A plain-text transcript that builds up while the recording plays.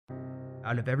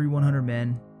Out of every 100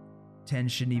 men, 10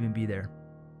 shouldn't even be there.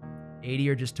 80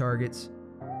 are just targets,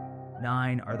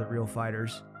 9 are the real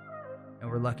fighters, and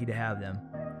we're lucky to have them,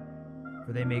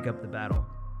 for they make up the battle.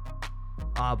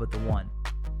 But the one.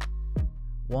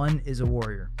 One is a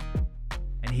warrior,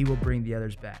 and he will bring the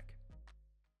others back.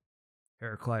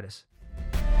 Heraclitus.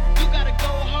 You gotta go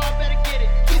hard, better get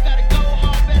it. You gotta go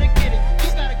hard, better get it.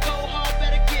 You gotta go hard,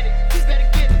 better get it. You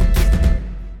better get it.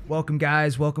 Welcome,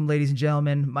 guys. Welcome, ladies and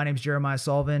gentlemen. My name is Jeremiah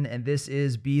Sullivan, and this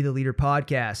is Be the Leader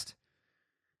podcast.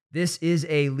 This is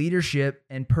a leadership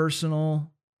and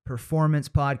personal performance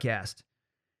podcast.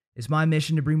 It's my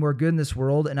mission to bring more good in this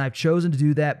world, and I've chosen to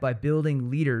do that by building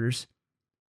leaders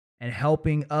and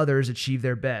helping others achieve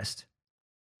their best.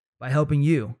 By helping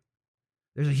you.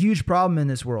 There's a huge problem in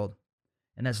this world,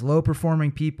 and that's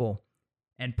low-performing people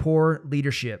and poor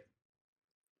leadership.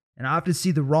 And I often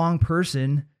see the wrong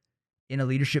person in a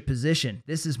leadership position.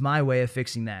 This is my way of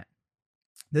fixing that.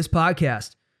 This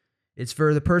podcast, it's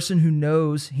for the person who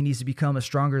knows he needs to become a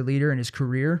stronger leader in his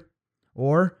career,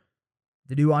 or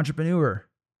the new entrepreneur,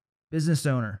 business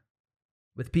owner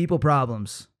with people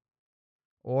problems,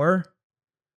 or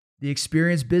the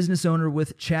experienced business owner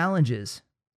with challenges,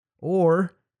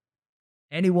 or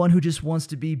anyone who just wants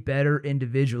to be better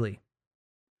individually.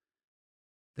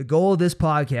 The goal of this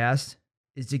podcast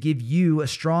is to give you a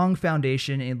strong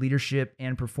foundation in leadership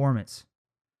and performance.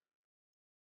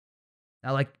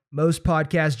 Now, like most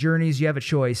podcast journeys, you have a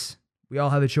choice. We all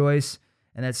have a choice,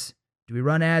 and that's, do we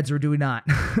run ads or do we not?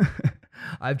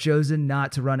 I've chosen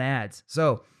not to run ads.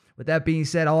 So with that being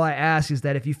said, all I ask is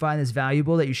that if you find this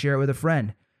valuable, that you share it with a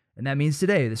friend. And that means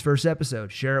today, this first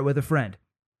episode, share it with a friend.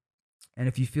 And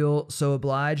if you feel so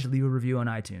obliged, leave a review on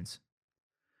iTunes.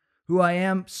 Who I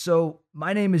am. So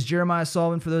my name is Jeremiah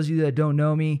Sullivan. For those of you that don't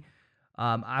know me,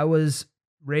 I was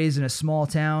raised in a small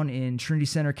town in Trinity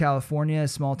Center, California, a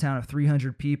small town of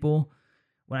 300 people.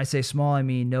 When I say small, I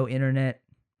mean no internet,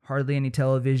 hardly any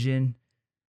television,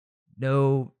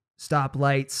 no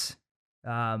stoplights.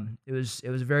 It was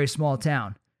a very small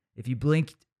town. If you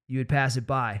blinked, you would pass it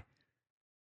by.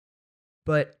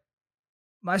 But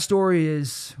my story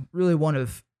is really one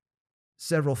of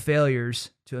several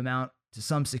failures to amount to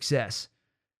some success.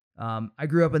 I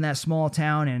grew up in that small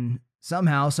town, and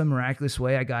somehow, some miraculous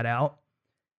way, I got out,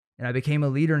 and I became a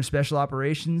leader in special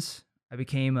operations. I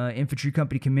became an infantry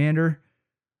company commander,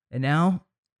 and now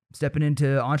I'm stepping into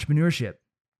entrepreneurship.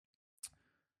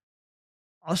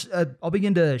 I'll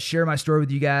begin to share my story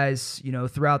with you guys,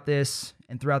 throughout this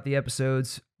and throughout the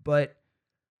episodes. But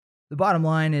the bottom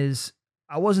line is,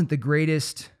 I wasn't the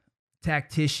greatest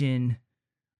tactician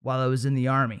while I was in the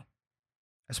Army.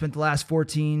 I spent the last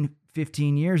 14,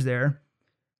 15 years there,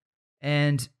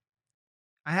 and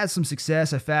I had some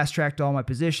success. I fast-tracked all my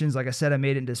positions. Like I said, I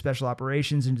made it into special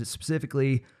operations, into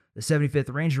specifically the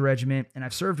 75th Ranger Regiment, and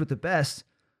I've served with the best,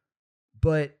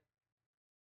 but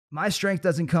my strength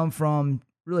doesn't come from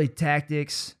really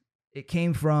tactics. It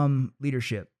came from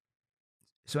leadership.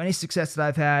 So any success that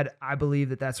I've had, I believe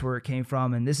that that's where it came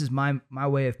from, and this is my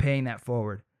way of paying that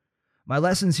forward. My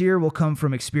lessons here will come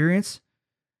from experience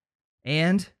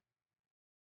and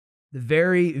the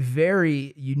very,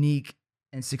 very unique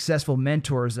and successful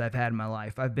mentors that I've had in my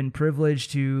life. I've been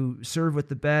privileged to serve with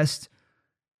the best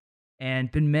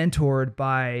and been mentored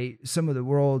by some of the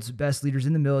world's best leaders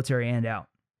in the military and out.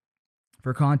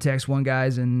 For context, one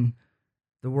guy's in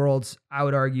the world's, I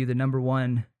would argue, the number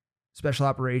one special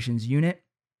operations unit.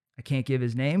 I can't give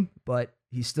his name, but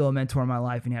he's still a mentor in my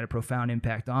life, and he had a profound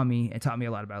impact on me and taught me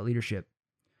a lot about leadership.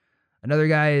 Another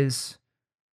guy is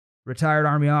retired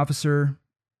Army officer,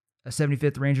 a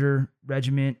 75th Ranger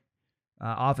Regiment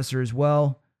officer as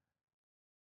well.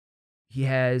 He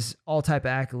has all type of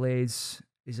accolades.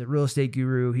 He's a real estate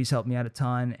guru. He's helped me out a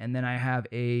ton. And then I have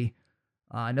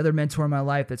another mentor in my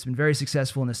life that's been very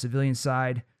successful in the civilian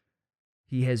side.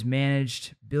 He has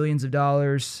managed billions of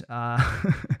dollars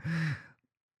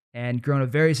and grown a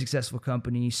very successful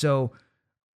company. So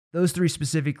those three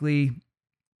specifically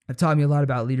have taught me a lot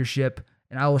about leadership,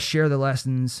 and I will share the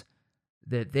lessons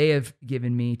that they have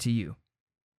given me to you.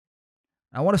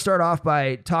 I want to start off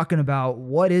by talking about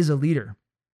what is a leader.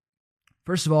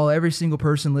 First of all, every single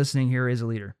person listening here is a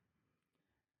leader.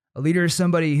 A leader is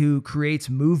somebody who creates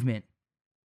movement.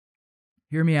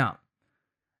 Hear me out.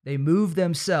 They move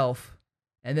themselves,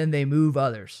 and then they move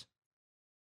others.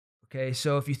 Okay,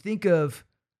 so if you think of,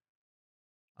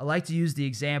 I like to use the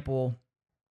example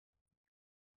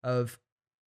of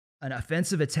an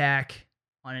offensive attack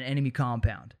on an enemy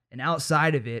compound. And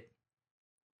outside of it,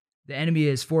 the enemy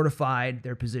has fortified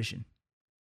their position.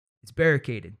 It's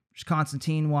barricaded. There's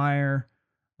concertina wire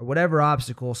or whatever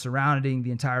obstacle surrounding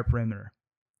the entire perimeter.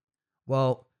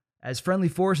 Well, as friendly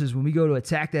forces, when we go to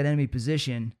attack that enemy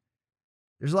position,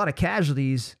 there's a lot of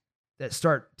casualties that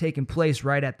start taking place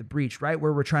right at the breach, right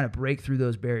where we're trying to break through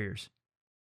those barriers.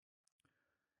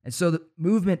 And so the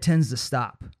movement tends to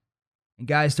stop, and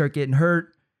guys start getting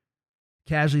hurt,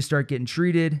 casualties start getting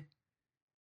treated,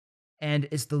 and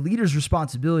it's the leader's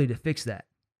responsibility to fix that.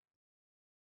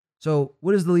 So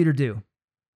what does the leader do?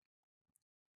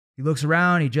 He looks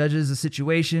around, he judges the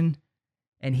situation,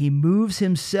 and he moves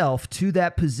himself to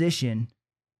that position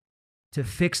to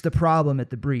fix the problem at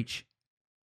the breach.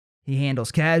 He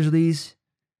handles casualties,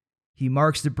 he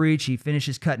marks the breach, he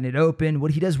finishes cutting it open.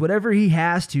 He does whatever he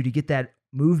has to get that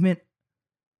movement,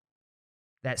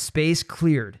 that space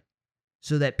cleared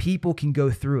so that people can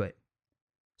go through it.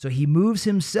 So he moves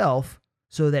himself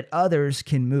so that others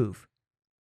can move.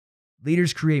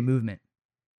 Leaders create movement.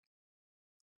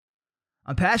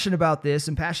 I'm passionate about this.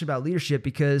 I'm passionate about leadership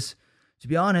because, to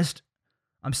be honest,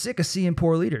 I'm sick of seeing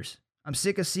poor leaders. I'm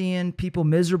sick of seeing people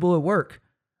miserable at work.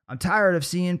 I'm tired of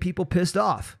seeing people pissed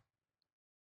off.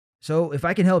 So if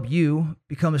I can help you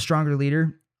become a stronger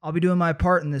leader, I'll be doing my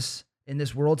part in this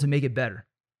world to make it better.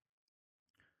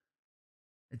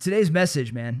 And today's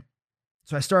message, man.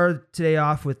 So I started today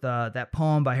off with that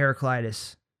poem by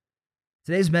Heraclitus.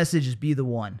 Today's message is be the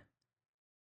one.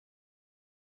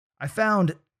 I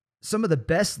found some of the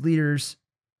best leaders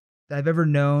that I've ever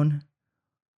known,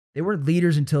 they weren't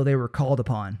leaders until they were called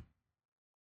upon.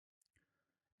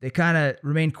 They kind of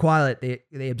remained quiet.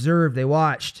 They observed, they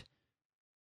watched.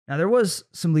 Now, there was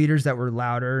some leaders that were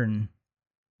louder and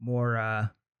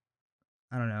more,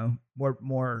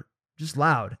 more just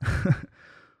loud.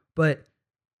 But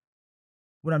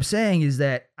what I'm saying is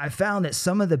that I found that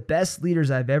some of the best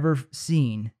leaders I've ever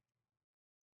seen,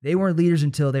 they weren't leaders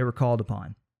until they were called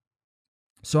upon.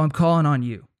 So I'm calling on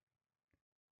you.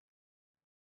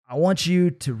 I want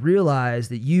you to realize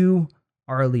that you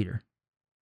are a leader.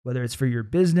 Whether it's for your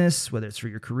business, whether it's for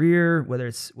your career, whether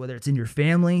it's in your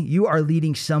family, you are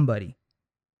leading somebody.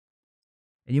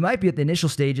 And you might be at the initial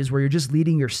stages where you're just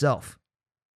leading yourself.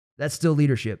 That's still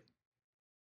leadership.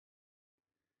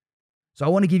 So I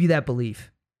want to give you that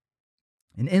belief.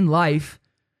 And in life,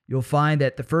 you'll find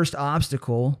that the first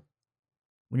obstacle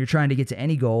when you're trying to get to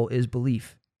any goal is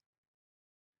belief.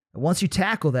 And once you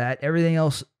tackle that, everything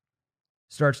else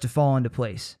starts to fall into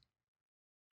place.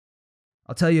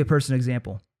 I'll tell you a personal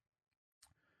example.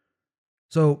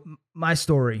 So my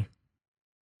story,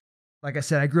 like I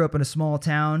said, I grew up in a small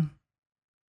town,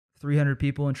 300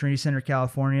 people in Trinity Center,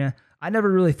 California. I never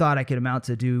really thought I could amount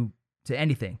to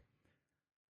anything.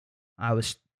 I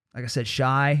was, like I said,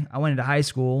 shy. I went into high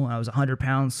school and I was 100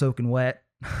 pounds soaking wet.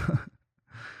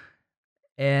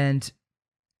 And,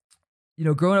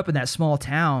 growing up in that small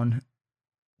town,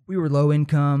 we were low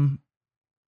income.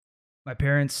 My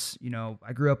parents,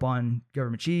 I grew up on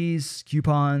government cheese,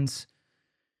 coupons.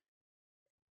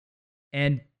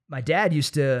 And my dad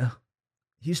used to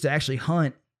actually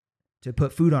hunt to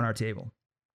put food on our table.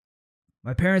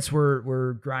 My parents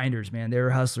were grinders, man. They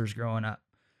were hustlers growing up.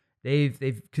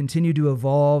 They've continued to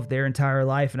evolve their entire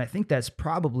life, and I think that's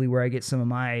probably where I get some of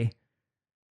my,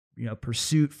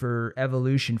 pursuit for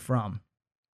evolution from.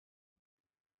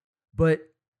 But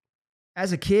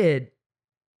as a kid,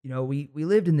 we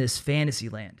lived in this fantasy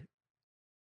land.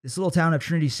 This little town of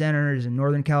Trinity Center is in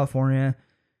Northern California.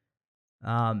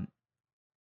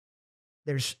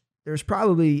 There's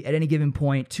probably at any given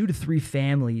point 2 to 3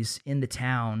 families in the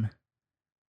town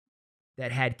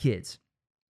that had kids.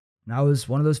 And I was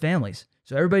one of those families.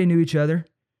 So everybody knew each other.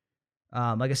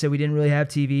 Like I said, we didn't really have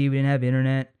TV. We didn't have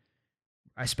internet.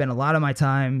 I spent a lot of my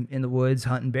time in the woods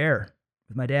hunting bear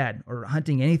with my dad, or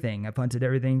hunting anything. I've hunted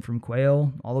everything from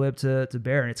quail all the way up to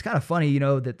bear. And it's kind of funny,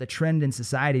 that the trend in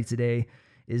society today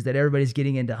is that everybody's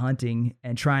getting into hunting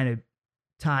and trying to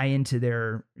tie into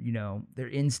their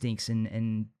instincts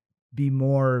and be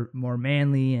more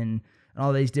manly and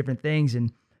all these different things.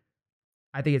 And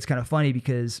I think it's kind of funny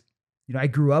because, I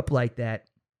grew up like that.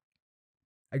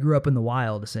 I grew up in the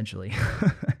wild, essentially.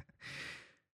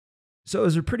 So it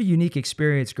was a pretty unique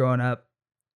experience growing up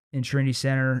in Trinity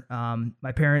Center.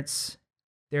 My parents,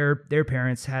 their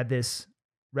parents had this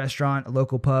restaurant, a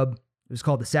local pub. It was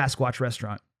called the Sasquatch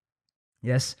Restaurant.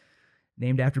 Yes,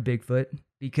 named after Bigfoot,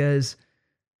 because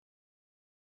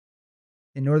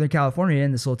in Northern California,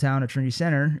 in this little town of Trinity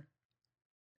Center,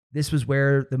 this was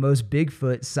where the most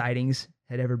Bigfoot sightings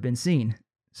had ever been seen.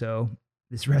 So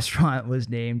this restaurant was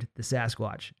named the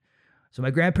Sasquatch. So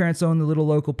my grandparents owned the little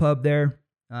local pub there.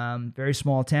 Very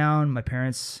small town. My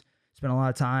parents spent a lot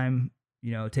of time,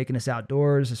 taking us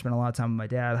outdoors. I spent a lot of time with my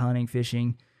dad hunting,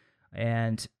 fishing.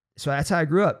 And so that's how I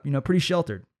grew up, pretty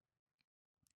sheltered.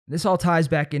 This all ties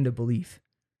back into belief.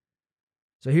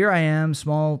 So here I am,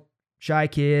 small, shy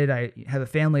kid. I have a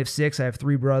family of 6. I have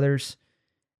 3 brothers,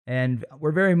 and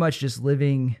we're very much just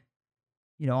living,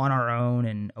 on our own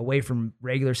and away from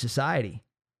regular society.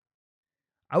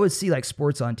 I would see like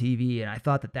sports on TV, and I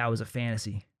thought that was a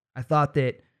fantasy. I thought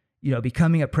that,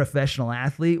 becoming a professional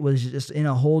athlete was just in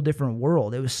a whole different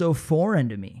world. It was so foreign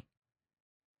to me.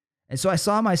 And so I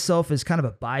saw myself as kind of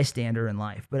a bystander in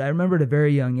life. But I remember at a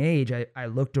very young age, I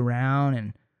looked around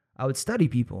and I would study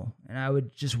people, and I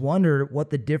would just wonder what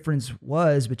the difference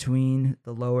was between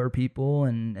the lower people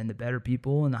and the better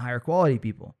people and the higher quality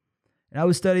people. And I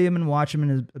would study them and watch them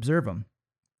and observe them.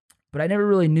 But I never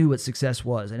really knew what success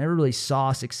was. I never really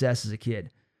saw success as a kid.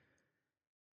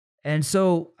 And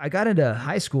so I got into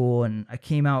high school and I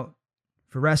came out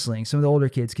for wrestling. Some of the older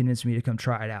kids convinced me to come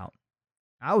try it out.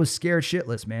 I was scared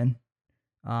shitless, man.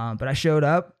 But I showed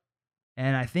up,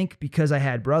 and I think because I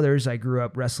had brothers, I grew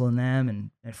up wrestling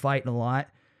them and fighting a lot.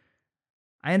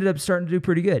 I ended up starting to do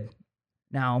pretty good.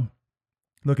 Now,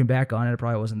 looking back on it, it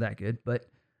probably wasn't that good, but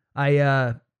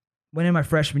I went in my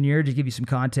freshman year. To give you some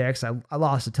context, I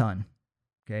lost a ton.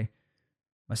 Okay.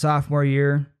 My sophomore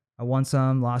year, I won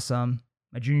some, lost some.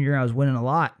 My junior year, I was winning a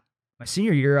lot. My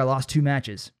senior year, I lost 2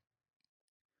 matches.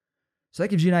 So that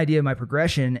gives you an idea of my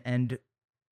progression. And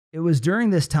it was during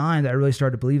this time that I really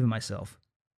started to believe in myself.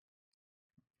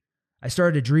 I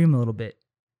started to dream a little bit.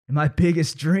 And my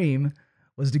biggest dream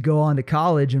was to go on to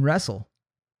college and wrestle.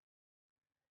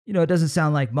 It doesn't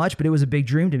sound like much, but it was a big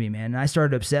dream to me, man. And I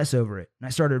started to obsess over it. And I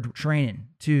started training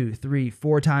 2, 3,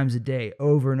 4 times a day,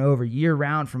 over and over, year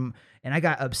round and I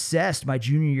got obsessed my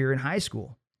junior year in high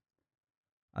school.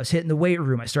 I was hitting the weight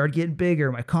room. I started getting bigger.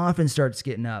 My confidence starts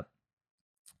getting up.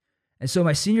 And so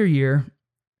my senior year,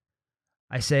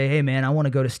 I say, hey, man, I want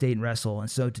to go to state and wrestle.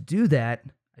 And so to do that,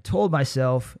 I told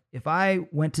myself if I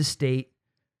went to state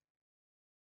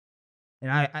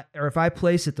and if I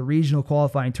placed at the regional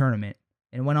qualifying tournament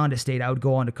and went on to state, I would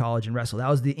go on to college and wrestle. That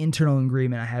was the internal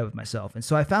agreement I had with myself. And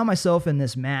so I found myself in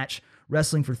this match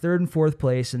wrestling for 3rd and 4th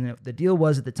place. And the deal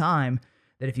was at the time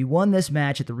that if you won this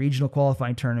match at the regional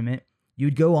qualifying tournament,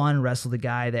 you'd go on and wrestle the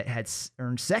guy that had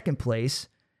earned 2nd place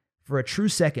for a true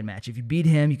second match. If you beat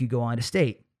him, you could go on to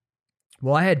state.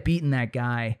 Well, I had beaten that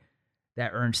guy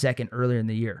that earned 2nd earlier in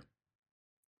the year.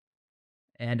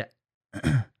 And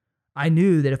I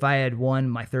knew that if I had won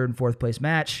my 3rd and 4th place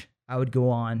match, I would go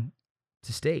on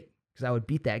to state because I would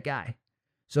beat that guy.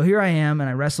 So here I am, and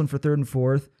I wrestle him for 3rd and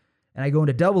 4th, and I go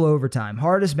into double overtime.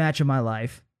 Hardest match of my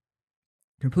life.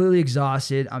 Completely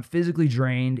exhausted. I'm physically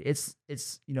drained. It's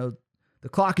the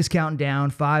clock is counting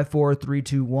down. 5, 4, 3,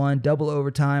 2, 1. Double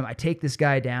overtime. I take this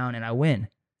guy down, and I win.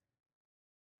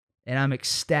 And I'm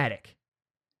ecstatic.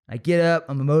 I get up.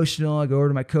 I'm emotional. I go over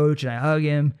to my coach, and I hug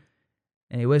him.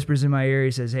 And he whispers in my ear.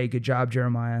 He says, hey, good job,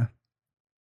 Jeremiah.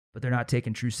 But they're not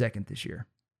taking true second this year.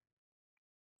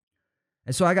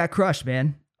 And so I got crushed,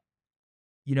 man.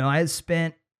 I had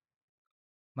spent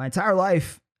my entire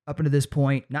life up until this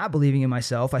point not believing in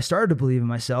myself. I started to believe in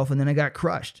myself, and then I got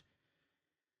crushed.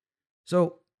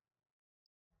 So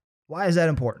why is that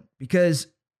important? Because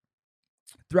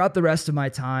throughout the rest of my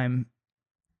time,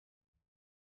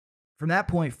 from that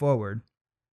point forward,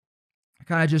 I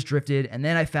kind of just drifted, and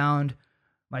then I found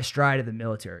my stride of the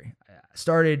military. I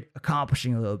started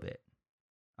accomplishing a little bit.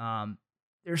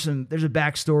 There's a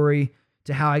backstory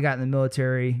to how I got in the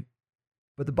military,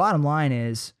 but the bottom line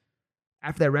is,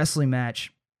 after that wrestling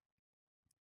match,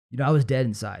 I was dead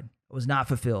inside. I was not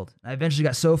fulfilled. I eventually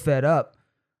got so fed up,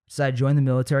 decided to join the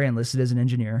military, enlisted as an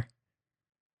engineer,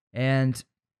 and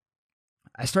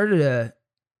I started to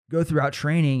go throughout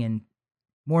training, and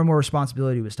more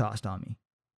responsibility was tossed on me.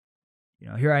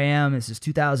 Here I am. This is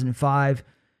 2005,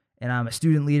 and I'm a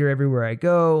student leader everywhere I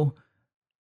go.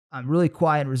 I'm really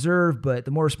quiet and reserved, but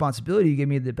the more responsibility you give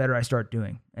me, the better I start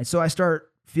doing. And so I start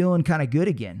feeling kind of good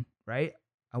again, right?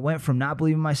 I went from not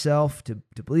believing in myself to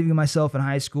believing in myself in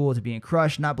high school, to being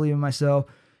crushed, not believing in myself.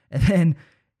 And then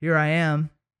here I am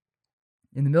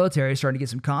in the military starting to get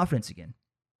some confidence again.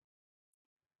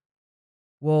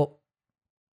 Well,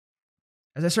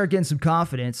 as I start getting some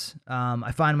confidence,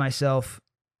 I find myself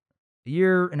a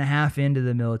year and a half into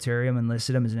the military. I'm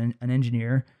enlisted. I'm as an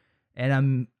engineer, and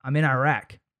I'm in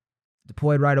Iraq,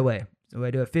 deployed right away. So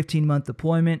I do a 15-month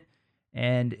deployment,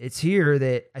 and it's here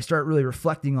that I start really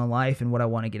reflecting on life and what I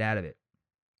want to get out of it.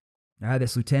 I had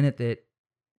this lieutenant that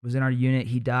was in our unit.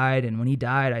 He died, and when he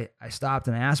died, I stopped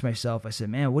and I asked myself, I said,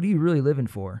 man, what are you really living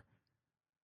for?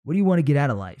 What do you want to get out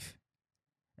of life?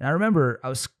 And I remember I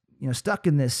was stuck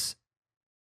in this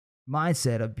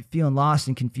mindset of feeling lost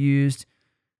and confused,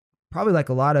 probably like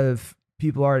a lot of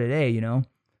people are today,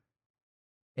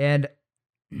 And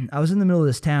I was in the middle of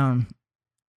this town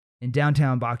in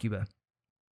downtown Bakuba.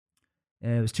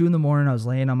 And it was 2 a.m. I was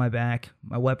laying on my back,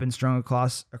 my weapon strung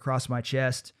across my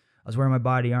chest. I was wearing my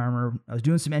body armor. I was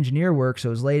doing some engineer work, so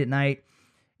it was late at night.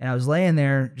 And I was laying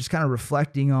there just kind of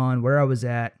reflecting on where I was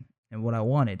at and what I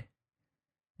wanted.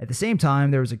 At the same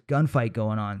time, there was a gunfight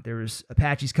going on. There was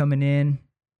Apaches coming in.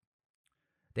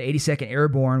 The 82nd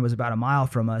Airborne was about a mile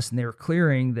from us, and they were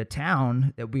clearing the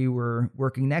town that we were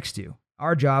working next to.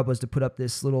 Our job was to put up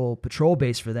this little patrol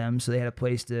base for them, so they had a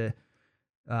place to,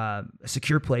 a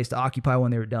secure place to occupy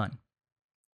when they were done.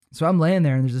 So I'm laying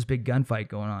there, and there's this big gunfight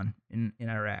going on in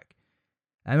Iraq.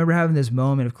 I remember having this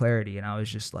moment of clarity, and I was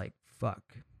just like, fuck.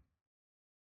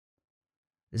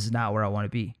 This is not where I want to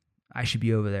be. I should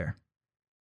be over there.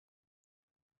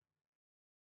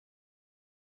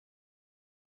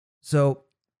 So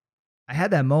I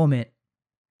had that moment,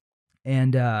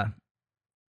 and I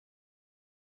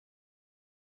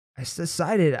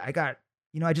decided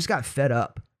I just got fed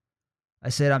up. I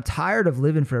said, I'm tired of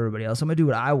living for everybody else. I'm going to do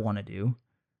what I want to do.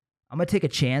 I'm going to take a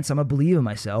chance. I'm going to believe in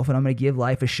myself, and I'm going to give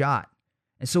life a shot.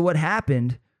 And so what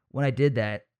happened when I did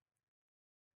that,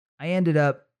 I ended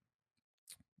up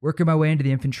working my way into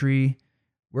the infantry,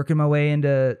 working my way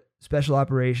into special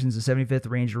operations, the 75th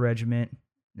Ranger Regiment.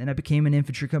 Then I became an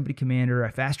infantry company commander. I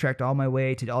fast-tracked all my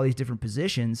way to all these different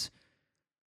positions.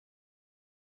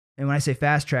 And when I say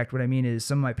fast-tracked, what I mean is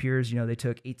some of my peers, they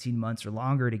took 18 months or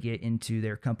longer to get into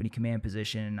their company command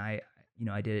position. And I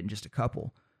did it in just a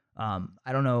couple. I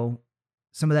don't know.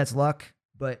 Some of that's luck,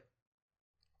 but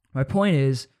my point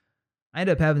is I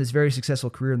ended up having this very successful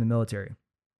career in the military.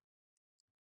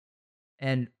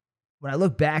 And when I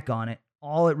look back on it,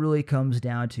 all it really comes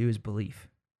down to is belief.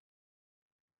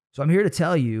 So I'm here to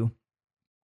tell you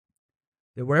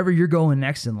that wherever you're going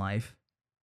next in life,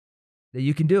 that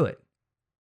you can do it.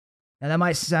 Now that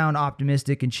might sound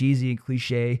optimistic and cheesy and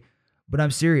cliche, but I'm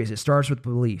serious. It starts with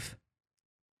belief.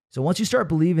 So once you start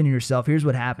believing in yourself, here's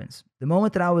what happens. The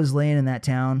moment that I was laying in that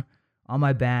town on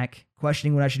my back,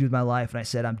 questioning what I should do with my life, and I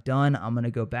said, I'm done. I'm going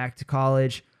to go back to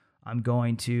college. I'm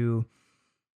going to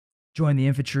join the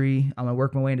infantry. I'm going to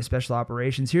work my way into special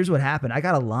operations. Here's what happened. I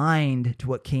got aligned to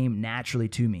what came naturally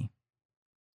to me.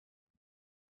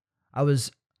 I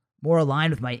was more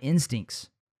aligned with my instincts.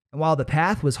 And while the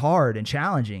path was hard and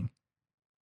challenging,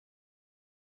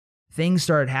 things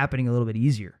started happening a little bit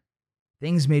easier.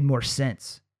 Things made more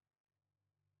sense.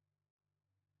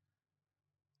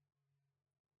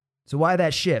 So why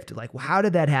that shift? Like, how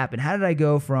did that happen? How did I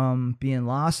go from being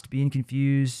lost, being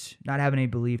confused, not having any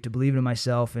belief, to believing in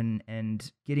myself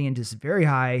and getting into some very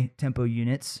high tempo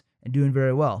units and doing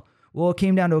very well? Well, it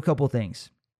came down to a couple of things.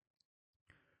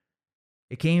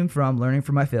 It came from learning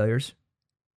from my failures.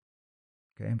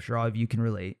 Okay, I'm sure all of you can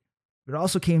relate. But it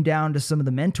also came down to some of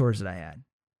the mentors that I had.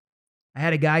 I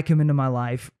had a guy come into my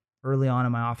life early on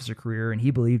in my officer career, and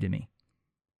he believed in me.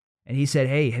 And he said,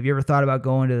 hey, have you ever thought about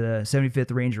going to the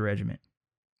 75th Ranger Regiment?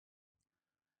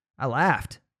 I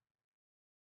laughed.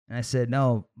 And I said,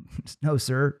 no,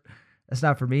 sir, that's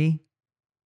not for me.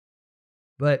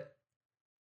 But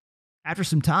after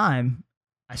some time,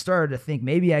 I started to think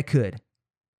maybe I could.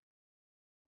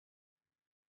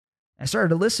 I started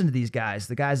to listen to these guys,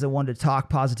 the guys that wanted to talk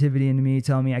positivity into me,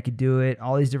 telling me I could do it,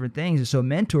 all these different things. And so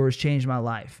mentors changed my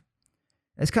life.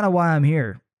 That's kind of why I'm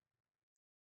here.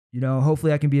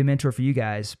 Hopefully I can be a mentor for you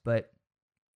guys, but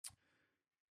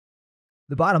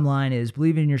the bottom line is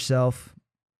believe in yourself,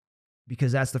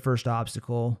 because that's the first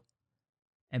obstacle,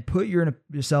 and put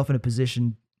yourself in a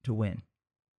position to win.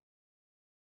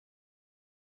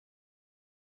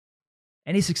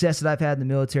 Any success that I've had in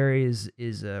the military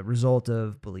is a result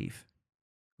of belief.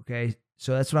 Okay?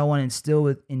 So that's what I want to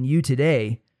instill in you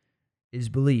today is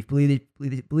belief.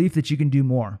 Belief that you can do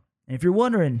more. And if you're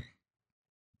wondering,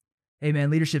 hey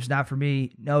man, leadership's not for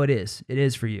me. No, it is. It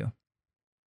is for you.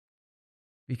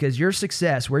 Because your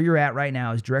success, where you're at right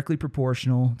now, is directly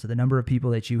proportional to the number of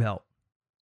people that you help.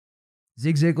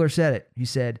 Zig Ziglar said it. He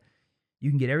said,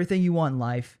 you can get everything you want in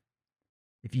life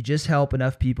if you just help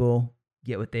enough people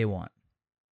get what they want.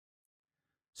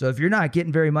 So if you're not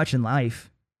getting very much in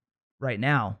life right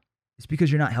now, it's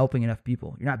because you're not helping enough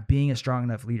people. You're not being a strong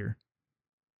enough leader.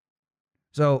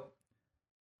 So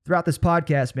throughout this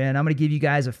podcast, man, I'm going to give you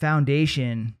guys a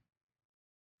foundation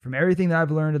from everything that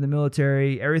I've learned in the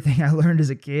military, everything I learned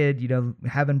as a kid,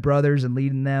 having brothers and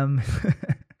leading them.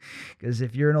 Because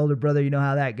if you're an older brother, you know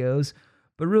how that goes.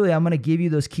 But really, I'm going to give you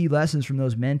those key lessons from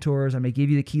those mentors. I'm going to give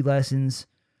you the key lessons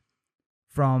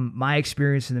from my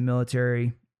experience in the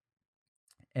military.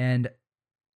 And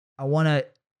I want to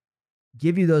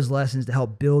give you those lessons to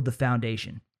help build the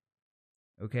foundation.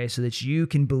 Okay, so that you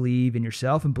can believe in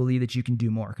yourself and believe that you can do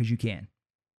more, because you can.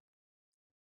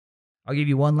 I'll give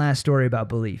you one last story about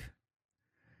belief.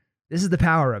 This is the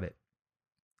power of it.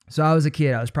 So I was a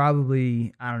kid. I was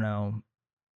probably,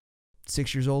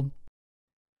 6 years old.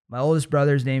 My oldest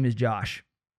brother's name is Josh.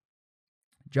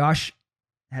 Josh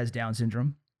has Down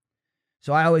syndrome.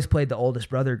 So I always played the oldest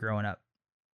brother growing up.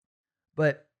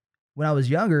 But when I was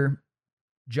younger,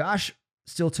 Josh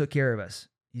still took care of us.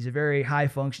 He's a very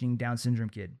high-functioning Down syndrome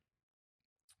kid.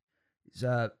 He's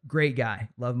a great guy.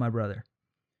 Love my brother.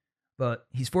 But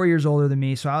he's 4 years older than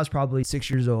me, so I was probably 6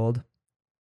 years old.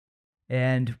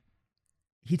 And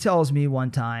he tells me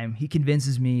one time, he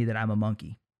convinces me that I'm a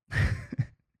monkey.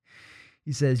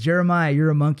 He says, Jeremiah,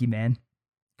 you're a monkey, man.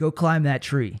 Go climb that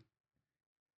tree.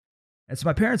 And so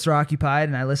my parents are occupied,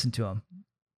 and I listen to him.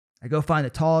 I go find the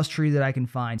tallest tree that I can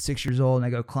find, 6 years old, and I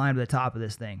go climb to the top of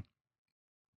this thing.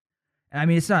 And I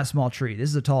mean, it's not a small tree. This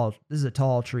is a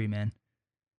tall tree, man.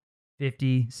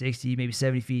 50, 60, maybe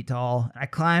 70 feet tall. And I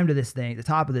climb to this thing, the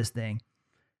top of this thing,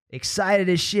 excited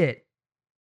as shit,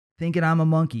 thinking I'm a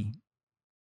monkey.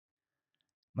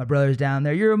 My brother's down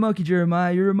there. You're a monkey,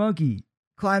 Jeremiah. You're a monkey.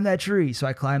 Climb that tree. So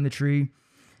I climb the tree.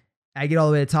 I get all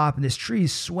the way to the top, and this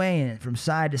tree's swaying from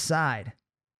side to side.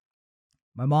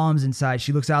 My mom's inside.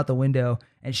 She looks out the window,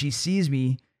 and she sees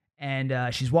me,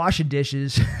 and she's washing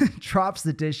dishes, drops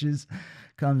the dishes,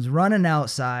 comes running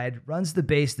outside, runs to the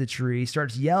base of the tree,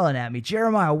 starts yelling at me,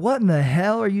 Jeremiah, what in the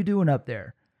hell are you doing up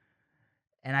there?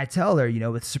 And I tell her,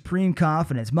 with supreme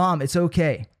confidence, Mom, it's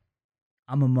okay.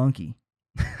 I'm a monkey.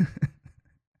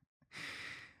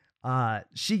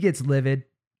 She gets livid,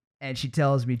 and she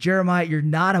tells me, Jeremiah, you're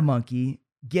not a monkey.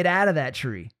 Get out of that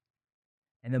tree.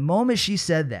 And the moment she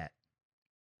said that,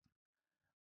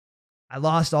 I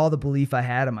lost all the belief I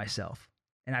had in myself,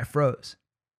 and I froze.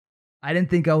 I didn't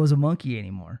think I was a monkey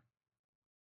anymore.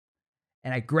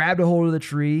 And I grabbed a hold of the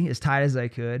tree as tight as I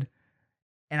could,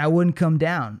 and I wouldn't come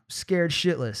down, scared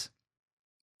shitless.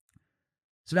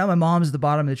 So now my mom's at the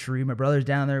bottom of the tree. My brother's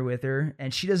down there with her,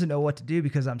 and she doesn't know what to do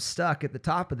because I'm stuck at the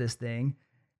top of this thing,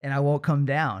 and I won't come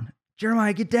down.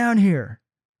 Jeremiah, get down here.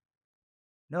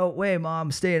 No way, Mom.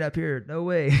 I'm staying up here. No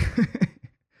way.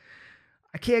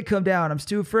 I can't come down. I'm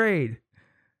too afraid.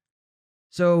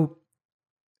 So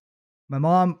my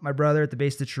mom, my brother at the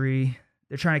base of the tree,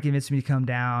 they're trying to convince me to come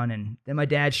down. And then my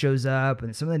dad shows up,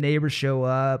 and some of the neighbors show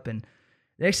up. And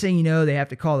the next thing you know, they have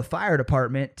to call the fire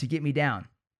department to get me down.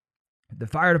 The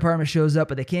fire department shows up,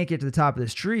 but they can't get to the top of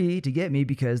this tree to get me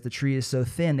because the tree is so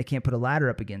thin, they can't put a ladder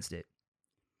up against it.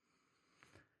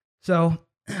 So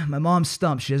my mom's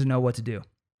stumped. She doesn't know what to do.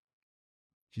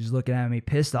 She's looking at me,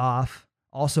 pissed off,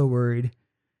 also worried.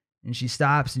 And she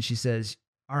stops and she says,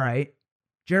 all right,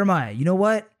 Jeremiah, you know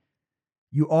what?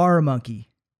 You are a monkey.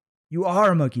 You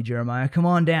are a monkey, Jeremiah. Come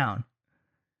on down.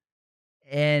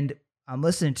 And I'm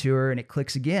listening to her, and it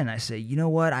clicks again. I say, you know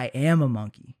what? I am a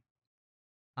monkey.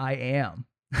 I am.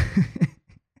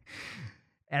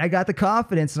 And I got the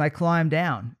confidence, and I climbed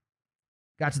down.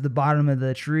 Got to the bottom of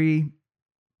the tree.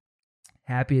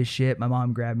 Happy as shit. My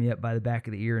mom grabbed me up by the back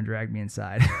of the ear and dragged me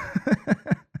inside.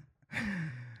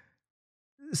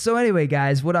 So anyway,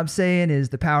 guys, what I'm saying is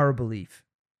the power of belief.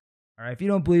 All right, if you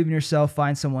don't believe in yourself,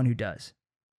 find someone who does.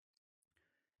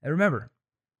 And remember,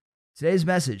 today's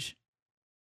message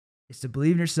is to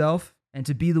believe in yourself and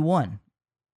to be the one.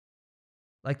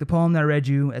 Like the poem that I read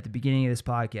you at the beginning of this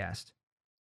podcast.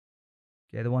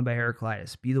 Okay, the one by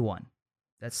Heraclitus. Be the one.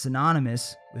 That's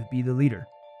synonymous with be the leader.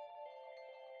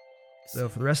 So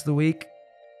for the rest of the week,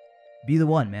 be the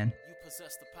one, man. You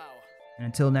possess the power. And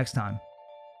until next time,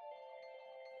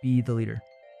 be the leader.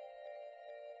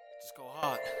 Just go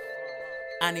hard.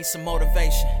 I need some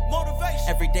motivation.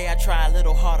 Every day I try a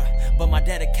little harder, but my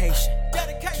dedication.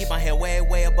 Keep my head way,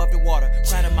 way above the water.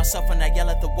 Proud of myself when I yell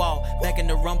at the wall. Begging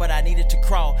to run, but I needed to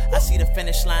crawl. I see the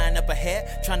finish line up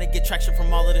ahead, trying to get traction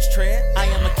from all of this tread. I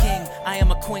am a king, I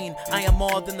am a queen. I am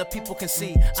more than the people can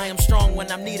see. I am strong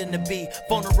when I'm needing to be.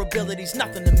 Vulnerability's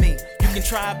nothing to me. You can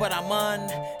try, but I'm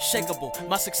unshakable.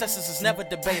 My successes is never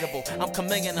debatable. I'm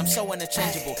chameleon, I'm so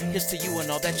interchangeable. Here's to you and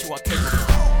all that you are capable.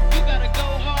 You gotta go